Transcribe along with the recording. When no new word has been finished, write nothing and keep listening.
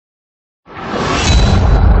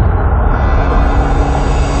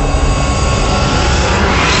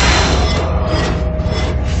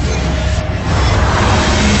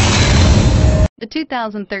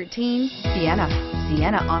2013 Sienna.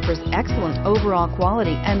 Sienna offers excellent overall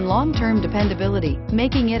quality and long-term dependability,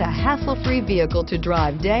 making it a hassle-free vehicle to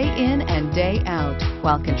drive day in and day out,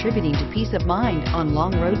 while contributing to peace of mind on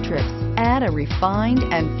long road trips. Add a refined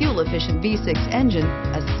and fuel-efficient V6 engine,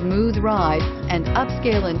 a smooth ride, and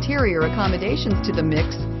upscale interior accommodations to the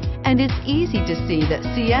mix, and it's easy to see that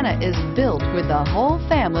Sienna is built with the whole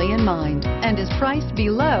family in mind and is priced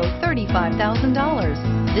below $35,000.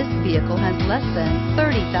 This vehicle has less than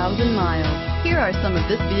 30,000 miles. Here are some of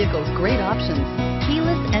this vehicle's great options: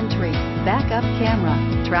 keyless entry, backup camera,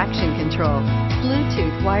 traction control,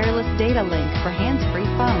 Bluetooth wireless data link for hands-free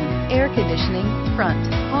phone, air conditioning, front,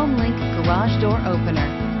 home link garage door opener,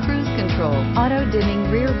 cruise control, auto-dimming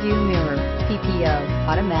rear view mirror, PPO,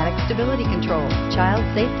 automatic stability control, child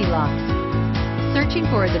safety locks. Searching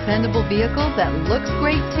for a dependable vehicle that looks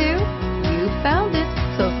great too? You found it,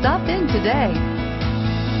 so stop in today.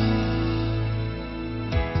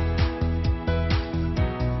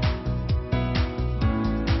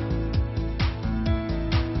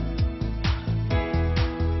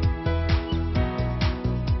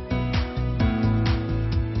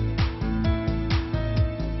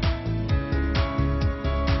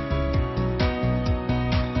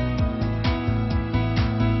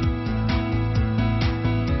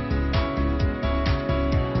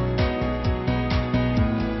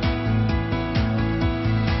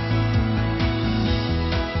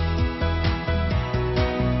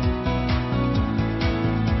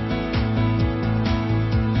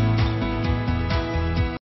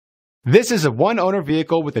 This is a one-owner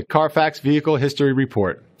vehicle with a Carfax Vehicle History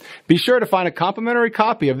Report. Be sure to find a complimentary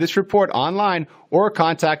copy of this report online or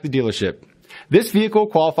contact the dealership. This vehicle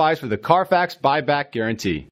qualifies for the Carfax Buyback Guarantee.